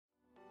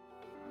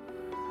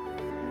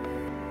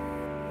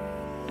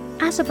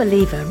As a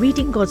believer,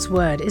 reading God's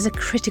Word is a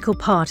critical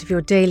part of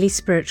your daily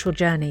spiritual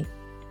journey.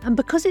 And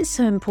because it's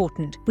so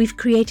important, we've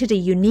created a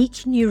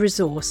unique new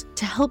resource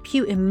to help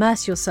you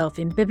immerse yourself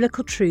in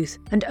biblical truth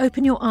and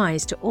open your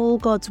eyes to all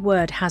God's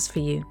Word has for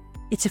you.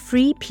 It's a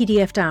free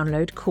PDF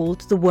download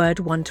called The Word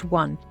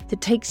 1-to-1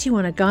 that takes you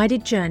on a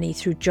guided journey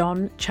through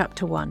John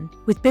chapter 1.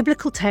 With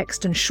biblical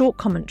text and short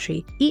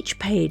commentary, each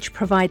page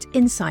provides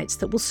insights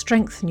that will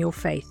strengthen your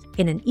faith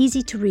in an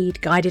easy-to-read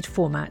guided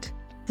format.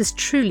 There's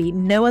truly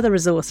no other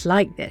resource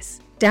like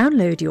this.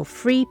 Download your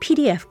free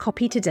PDF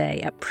copy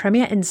today at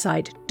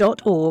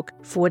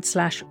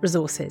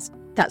premierinsight.org/resources.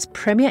 That's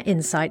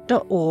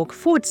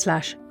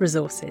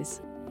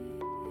premierinsight.org/resources.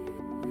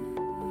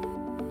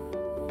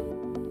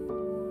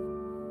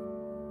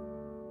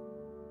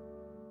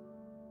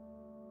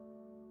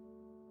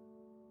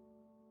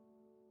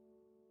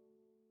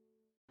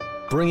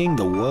 Bringing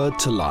the Word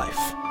to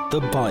life. The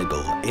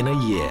Bible in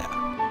a year.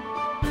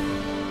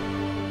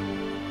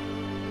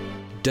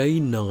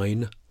 Day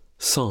 9,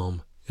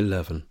 Psalm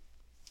 11.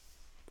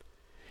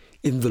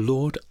 In the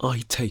Lord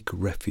I take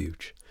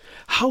refuge.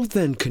 How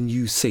then can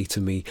you say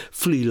to me,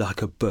 flee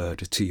like a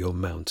bird to your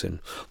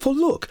mountain? For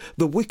look,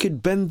 the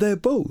wicked bend their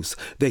bows.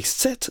 They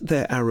set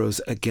their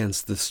arrows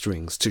against the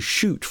strings to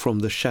shoot from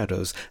the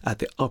shadows at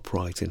the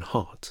upright in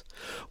heart.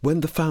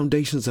 When the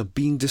foundations are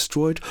being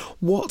destroyed,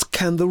 what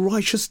can the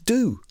righteous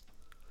do?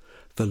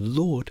 The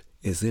Lord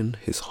is in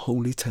his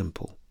holy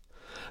temple.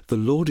 The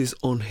Lord is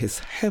on his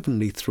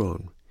heavenly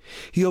throne.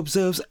 He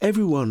observes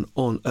everyone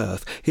on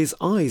earth. His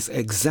eyes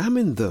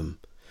examine them.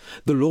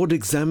 The Lord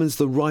examines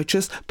the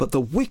righteous, but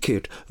the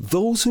wicked,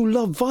 those who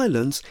love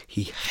violence,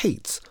 he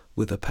hates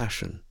with a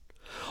passion.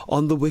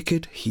 On the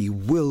wicked he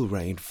will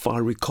rain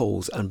fiery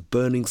coals and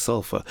burning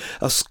sulphur.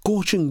 A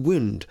scorching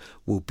wind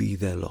will be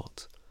their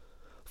lot.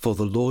 For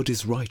the Lord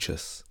is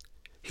righteous.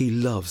 He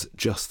loves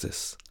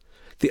justice.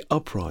 The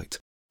upright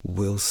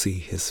will see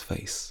his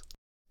face.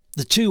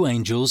 The two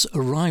angels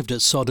arrived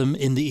at Sodom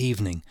in the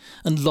evening,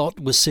 and Lot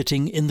was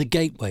sitting in the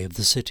gateway of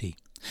the city.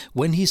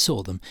 When he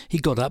saw them, he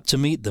got up to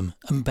meet them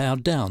and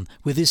bowed down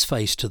with his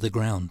face to the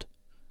ground.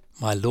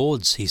 "My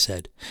lords," he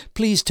said,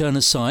 "please turn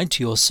aside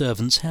to your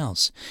servant's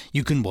house.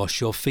 You can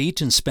wash your feet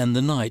and spend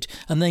the night,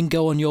 and then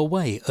go on your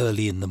way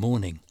early in the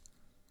morning."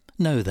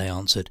 "No," they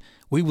answered,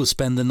 "we will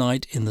spend the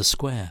night in the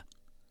square."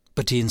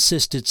 But he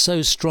insisted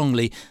so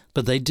strongly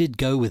that they did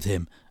go with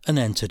him and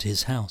entered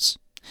his house.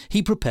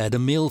 He prepared a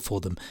meal for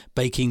them,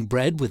 baking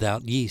bread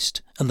without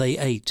yeast, and they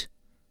ate.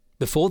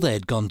 Before they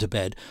had gone to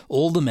bed,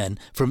 all the men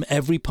from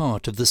every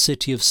part of the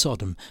city of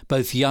Sodom,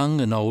 both young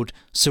and old,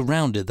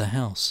 surrounded the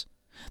house.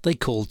 They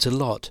called to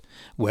Lot,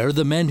 "Where are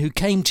the men who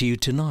came to you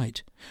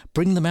tonight?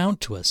 Bring them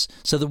out to us,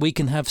 so that we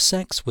can have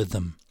sex with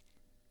them."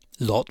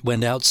 Lot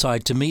went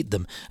outside to meet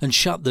them and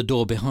shut the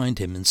door behind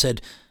him and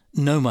said,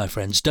 "No, my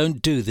friends,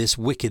 don't do this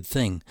wicked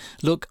thing.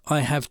 Look,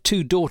 I have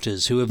 2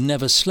 daughters who have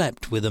never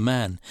slept with a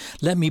man.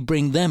 Let me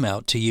bring them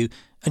out to you,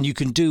 and you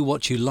can do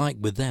what you like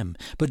with them.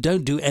 But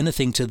don't do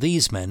anything to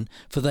these men,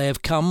 for they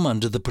have come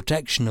under the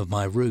protection of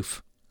my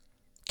roof."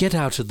 "Get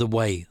out of the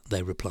way,"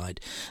 they replied.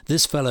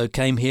 "This fellow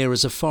came here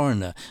as a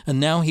foreigner, and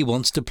now he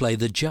wants to play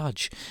the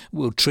judge.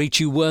 We'll treat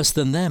you worse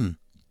than them."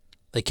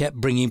 They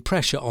kept bringing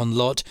pressure on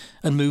Lot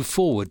and moved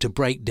forward to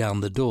break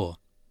down the door.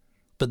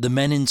 But the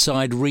men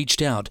inside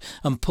reached out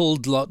and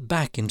pulled Lot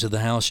back into the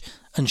house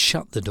and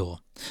shut the door.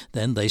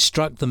 Then they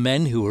struck the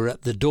men who were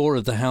at the door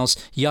of the house,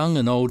 young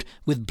and old,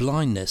 with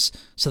blindness,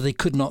 so they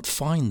could not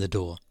find the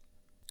door.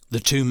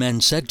 The 2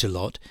 men said to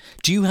Lot,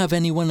 "Do you have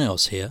anyone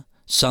else here?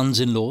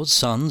 Sons-in-laws,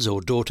 sons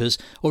or daughters,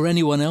 or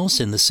anyone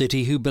else in the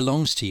city who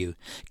belongs to you?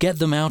 Get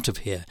them out of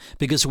here,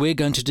 because we're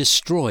going to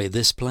destroy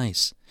this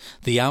place.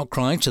 The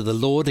outcry to the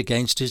Lord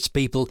against his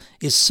people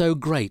is so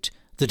great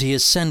that he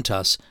has sent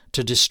us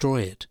to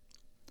destroy it."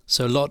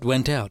 So Lot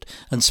went out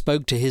and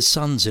spoke to his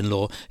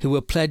sons-in-law, who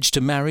were pledged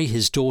to marry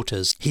his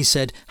daughters. He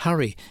said,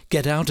 "Hurry,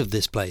 get out of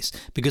this place,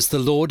 because the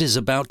Lord is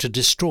about to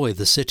destroy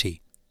the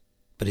city."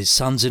 But his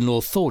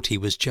sons-in-law thought he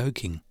was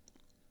joking.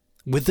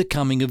 With the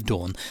coming of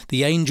dawn,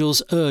 the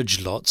angels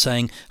urged Lot,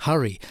 saying,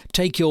 "Hurry,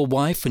 take your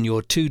wife and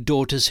your 2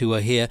 daughters who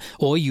are here,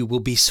 or you will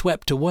be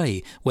swept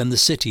away when the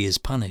city is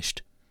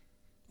punished."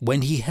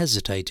 When he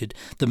hesitated,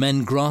 the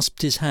men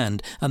grasped his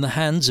hand and the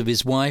hands of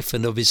his wife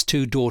and of his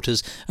 2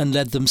 daughters and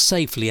led them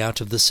safely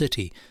out of the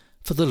city,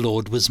 for the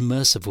Lord was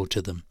merciful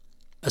to them.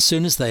 As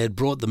soon as they had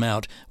brought them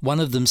out, one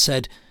of them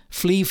said,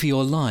 "Flee for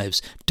your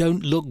lives,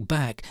 don't look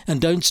back,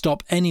 and don't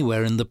stop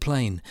anywhere in the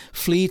plain.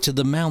 Flee to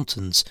the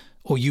mountains,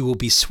 or you will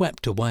be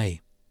swept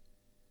away."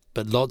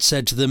 But Lot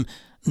said to them,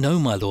 "No,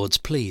 my lords,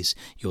 please.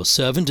 Your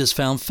servant has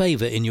found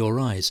favour in your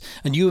eyes,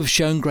 and you have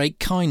shown great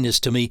kindness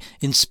to me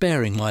in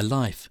sparing my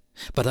life.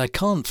 But I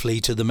can't flee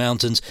to the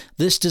mountains.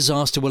 This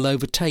disaster will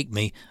overtake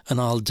me,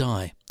 and I'll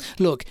die.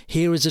 Look,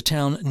 here is a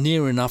town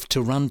near enough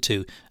to run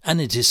to,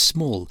 and it is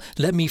small.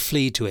 Let me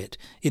flee to it.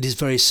 It is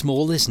very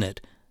small, isn't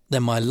it?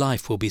 Then my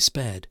life will be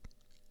spared."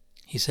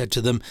 He said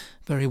to them,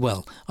 "Very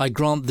well, I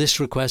grant this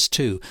request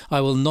too. I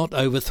will not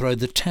overthrow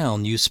the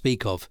town you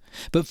speak of,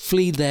 but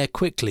flee there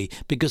quickly,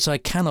 because I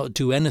cannot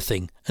do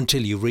anything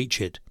until you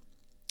reach it."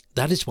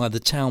 That is why the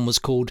town was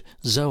called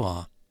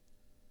Zoar.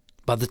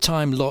 By the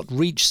time Lot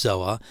reached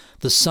Zoar,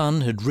 the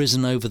sun had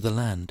risen over the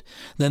land.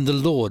 Then the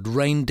Lord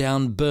rained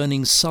down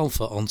burning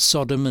sulphur on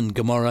Sodom and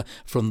Gomorrah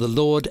from the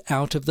Lord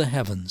out of the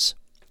heavens.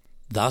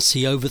 Thus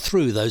he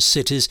overthrew those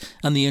cities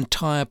and the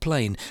entire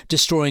plain,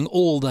 destroying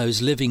all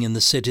those living in the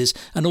cities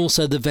and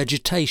also the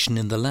vegetation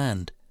in the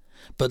land.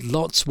 But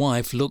Lot's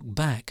wife looked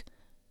back,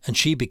 and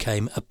she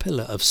became a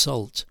pillar of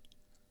salt.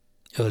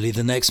 Early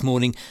the next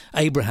morning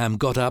Abraham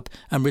got up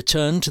and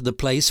returned to the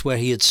place where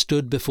he had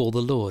stood before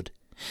the Lord.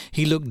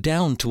 He looked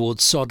down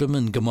towards Sodom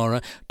and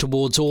Gomorrah,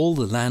 towards all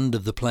the land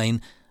of the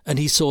plain, and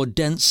he saw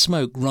dense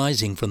smoke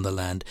rising from the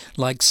land,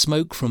 like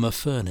smoke from a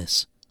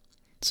furnace.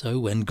 So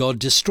when God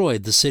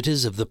destroyed the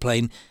cities of the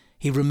plain,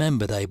 he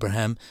remembered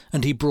Abraham,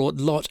 and he brought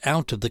Lot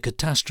out of the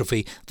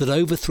catastrophe that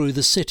overthrew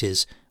the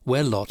cities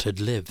where Lot had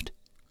lived.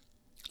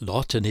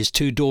 Lot and his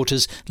 2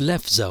 daughters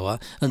left Zoar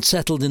and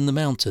settled in the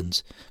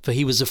mountains, for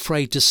he was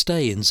afraid to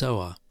stay in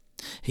Zoar.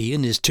 He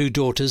and his 2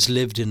 daughters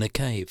lived in a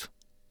cave.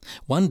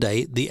 One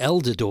day the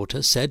elder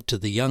daughter said to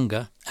the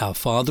younger, "Our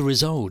father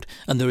is old,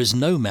 and there is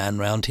no man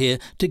round here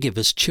to give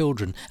us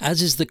children,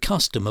 as is the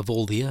custom of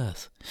all the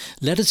earth.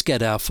 Let us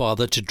get our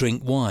father to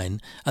drink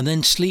wine, and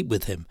then sleep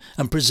with him,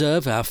 and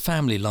preserve our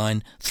family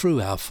line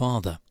through our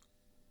father."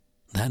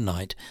 That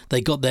night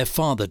they got their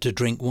father to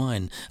drink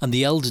wine, and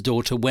the elder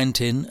daughter went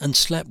in and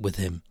slept with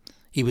him.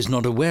 He was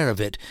not aware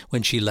of it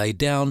when she lay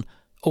down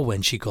or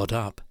when she got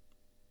up.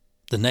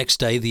 The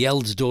next day the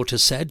elder daughter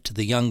said to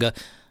the younger,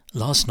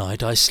 "Last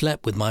night I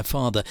slept with my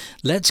father.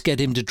 Let's get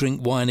him to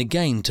drink wine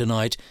again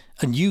tonight,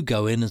 and you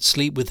go in and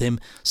sleep with him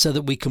so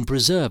that we can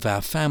preserve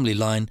our family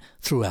line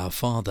through our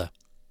father."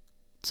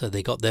 So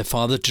they got their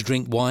father to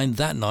drink wine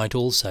that night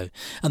also,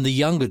 and the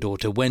younger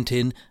daughter went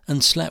in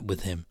and slept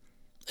with him.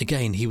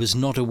 Again he was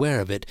not aware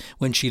of it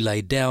when she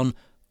lay down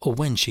or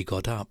when she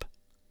got up.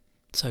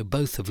 So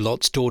both of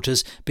Lot's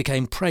daughters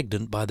became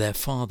pregnant by their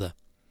father.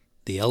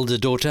 The elder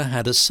daughter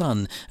had a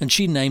son, and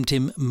she named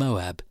him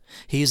Moab.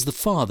 He is the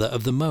father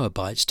of the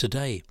Moabites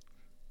today.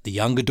 The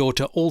younger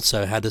daughter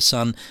also had a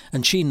son,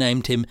 and she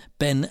named him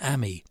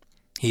Ben-Ammi.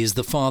 He is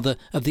the father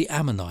of the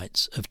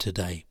Ammonites of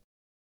today.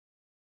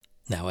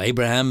 Now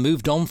Abraham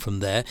moved on from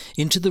there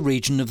into the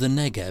region of the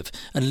Negev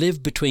and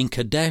lived between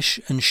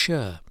Kadesh and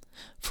Shur.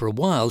 For a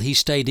while he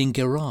stayed in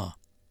Gerar.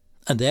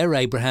 And there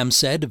Abraham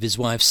said of his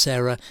wife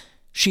Sarah,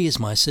 "She is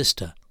my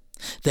sister."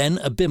 Then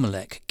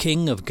Abimelech,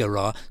 king of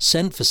Gerar,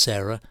 sent for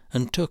Sarah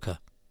and took her.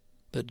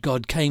 But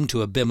God came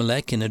to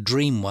Abimelech in a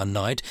dream one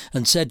night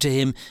and said to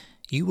him,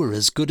 "You were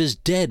as good as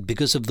dead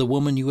because of the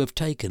woman you have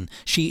taken.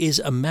 She is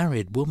a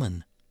married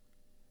woman."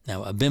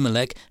 Now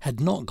Abimelech had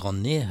not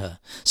gone near her.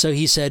 So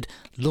he said,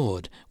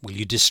 "Lord, will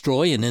you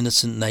destroy an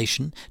innocent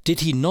nation? Did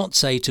he not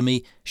say to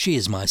me, 'She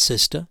is my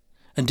sister'?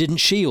 And didn't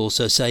she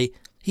also say,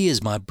 'He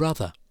is my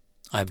brother'?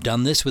 I have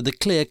done this with a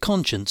clear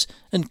conscience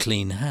and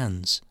clean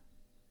hands."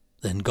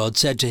 Then God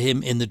said to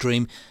him in the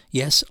dream,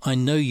 "Yes, I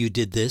know you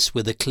did this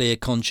with a clear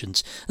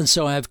conscience, and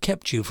so I have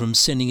kept you from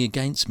sinning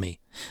against me.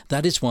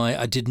 That is why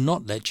I did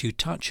not let you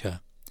touch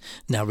her.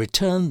 Now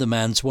return the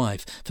man's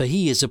wife, for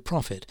he is a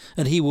prophet,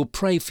 and he will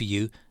pray for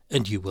you,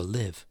 and you will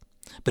live.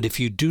 But if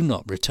you do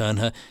not return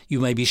her,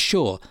 you may be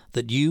sure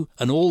that you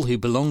and all who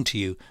belong to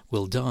you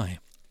will die."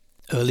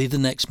 Early the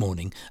next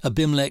morning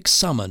Abimelech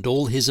summoned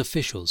all his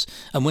officials,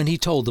 and when he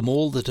told them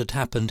all that had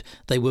happened,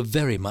 they were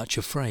very much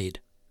afraid.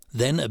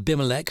 Then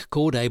Abimelech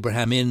called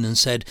Abraham in and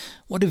said,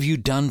 "What have you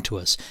done to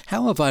us?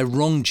 How have I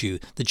wronged you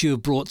that you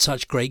have brought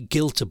such great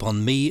guilt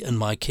upon me and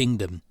my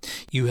kingdom?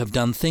 You have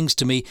done things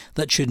to me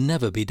that should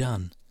never be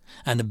done."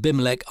 And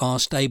Abimelech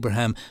asked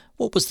Abraham,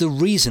 "What was the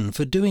reason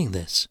for doing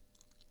this?"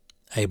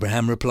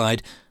 Abraham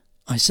replied,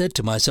 "I said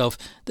to myself,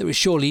 there is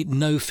surely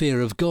no fear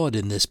of God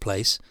in this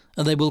place,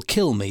 and they will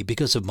kill me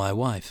because of my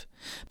wife.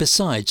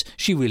 Besides,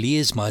 she really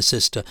is my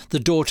sister, the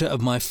daughter of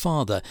my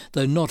father,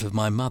 though not of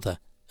my mother,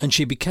 and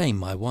she became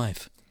my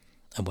wife.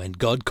 And when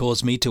God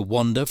caused me to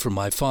wander from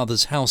my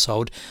father's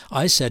household,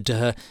 I said to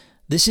her,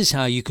 'This is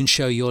how you can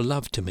show your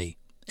love to me.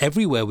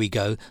 Everywhere we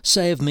go,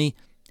 say of me,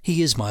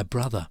 he is my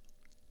brother.'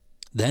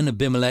 Then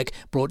Abimelech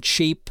brought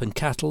sheep and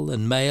cattle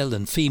and male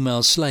and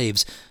female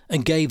slaves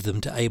and gave them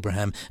to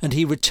Abraham, and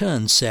he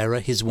returned Sarah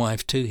his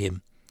wife to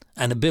him.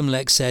 And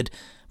Abimelech said,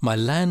 'My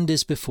land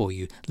is before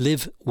you,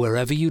 live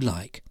wherever you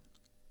like.'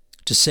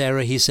 To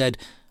Sarah he said,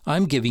 'I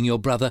am giving your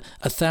brother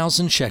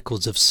 1,000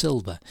 shekels of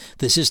silver.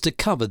 This is to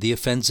cover the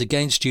offence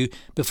against you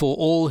before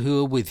all who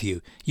are with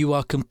you. You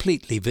are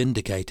completely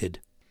vindicated.'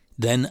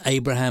 Then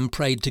Abraham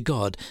prayed to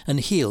God and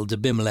healed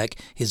Abimelech,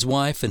 his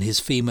wife and his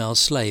female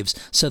slaves,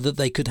 so that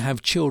they could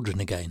have children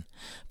again.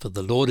 For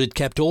the Lord had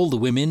kept all the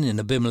women in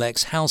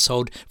Abimelech's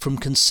household from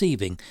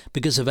conceiving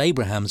because of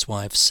Abraham's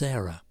wife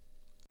Sarah.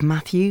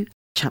 Matthew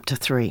chapter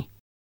 3.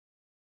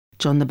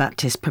 John the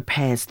Baptist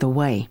prepares the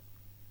way.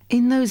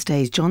 In those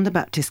days, John the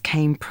Baptist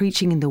came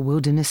preaching in the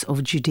wilderness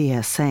of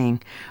Judea,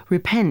 saying,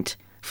 "Repent,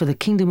 for the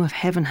kingdom of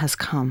heaven has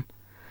come."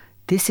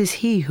 This is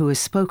he who is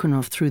spoken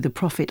of through the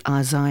prophet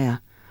Isaiah.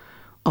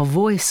 A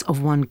voice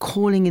of one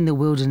calling in the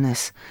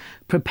wilderness,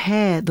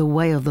 "Prepare the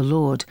way of the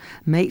Lord,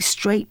 make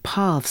straight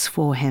paths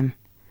for him."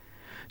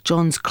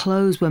 John's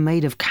clothes were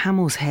made of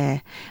camel's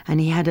hair, and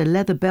he had a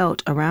leather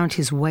belt around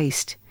his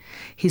waist.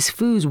 His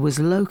food was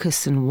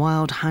locusts and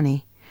wild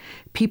honey.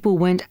 People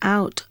went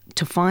out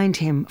to find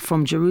him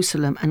from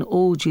Jerusalem and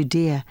all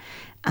Judea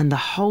and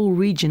the whole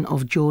region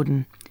of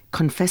Jordan,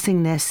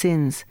 confessing their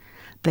sins.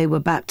 They were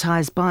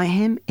baptized by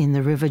him in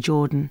the river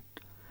Jordan.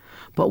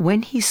 But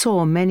when he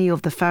saw many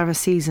of the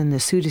Pharisees and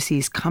the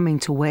Sadducees coming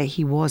to where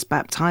he was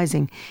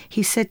baptizing,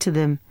 he said to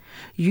them,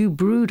 "You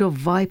brood of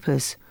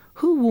vipers,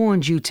 who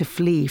warned you to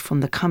flee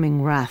from the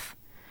coming wrath?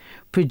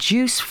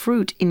 Produce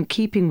fruit in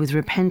keeping with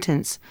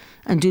repentance,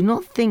 and do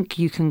not think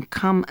you can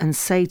come and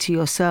say to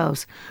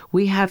yourselves,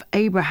 'We have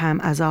Abraham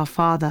as our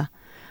father.'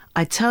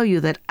 I tell you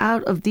that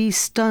out of these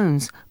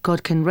stones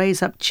God can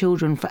raise up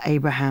children for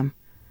Abraham.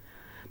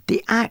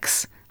 The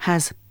axe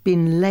has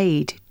been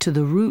laid to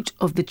the root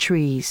of the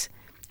trees,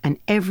 and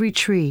every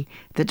tree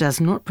that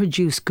does not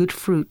produce good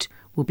fruit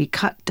will be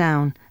cut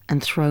down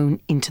and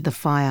thrown into the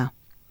fire.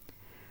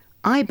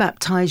 I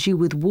baptize you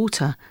with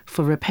water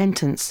for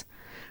repentance,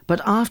 but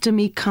after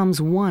me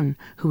comes one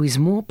who is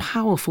more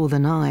powerful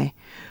than I,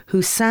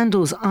 whose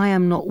sandals I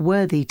am not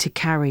worthy to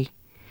carry.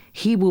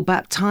 He will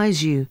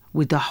baptize you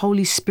with the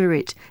Holy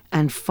Spirit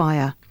and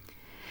fire.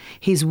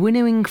 His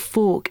winnowing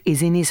fork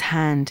is in his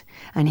hand,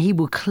 and he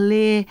will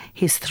clear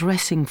his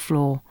threshing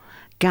floor,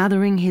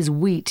 gathering his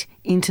wheat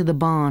into the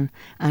barn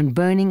and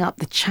burning up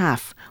the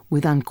chaff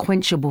with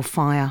unquenchable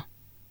fire."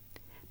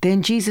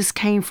 Then Jesus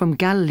came from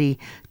Galilee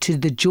to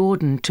the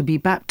Jordan to be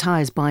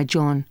baptized by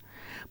John.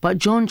 But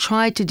John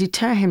tried to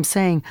deter him,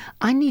 saying,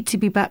 "I need to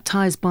be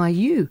baptized by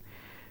you.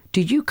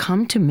 Do you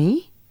come to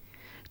me?"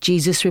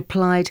 Jesus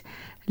replied,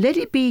 "Let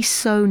it be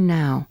so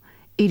now.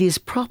 It is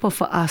proper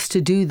for us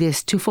to do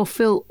this to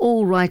fulfill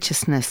all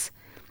righteousness."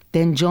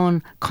 Then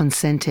John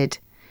consented.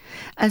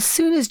 As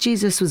soon as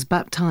Jesus was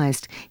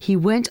baptized, he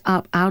went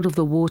up out of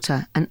the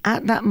water, and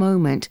at that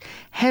moment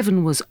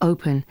heaven was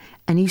open,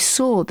 and he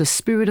saw the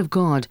Spirit of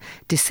God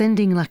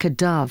descending like a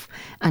dove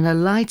and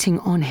alighting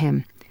on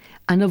him.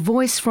 And a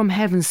voice from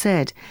heaven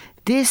said,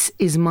 "This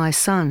is my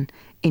Son,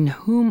 in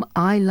whom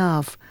I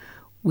love.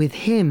 With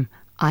him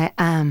I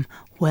am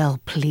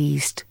well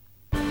pleased."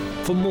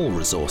 For more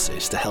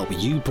resources to help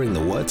you bring the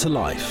word to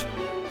life,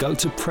 go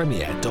to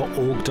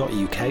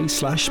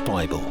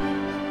premier.org.uk/Bible.